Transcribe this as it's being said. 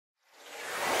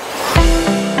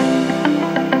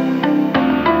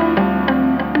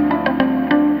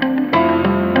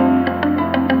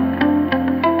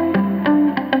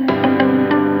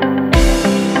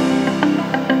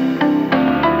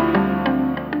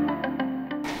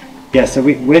Yeah, so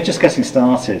we're just getting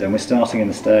started, and we're starting in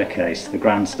the staircase, the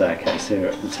grand staircase here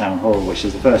at the Town Hall, which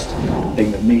is the first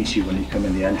thing that meets you when you come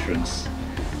in the entrance.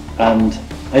 And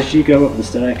as you go up the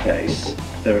staircase,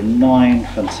 there are 9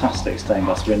 fantastic stained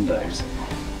glass windows,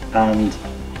 and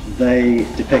they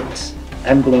depict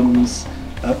emblems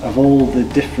of all the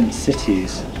different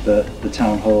cities that the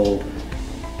Town Hall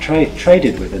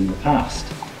traded with in the past.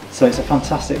 So it's a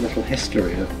fantastic little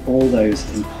history of all those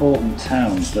important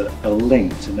towns that are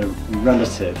linked and are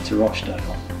relative to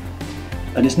Rochdale.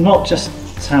 And it's not just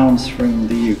towns from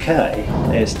the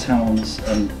UK, it's towns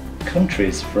and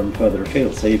countries from further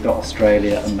afield. So you've got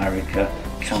Australia, America,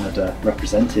 Canada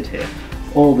represented here.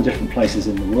 All the different places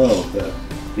in the world that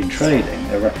have been trading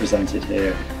are represented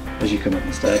here as you come up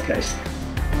the staircase.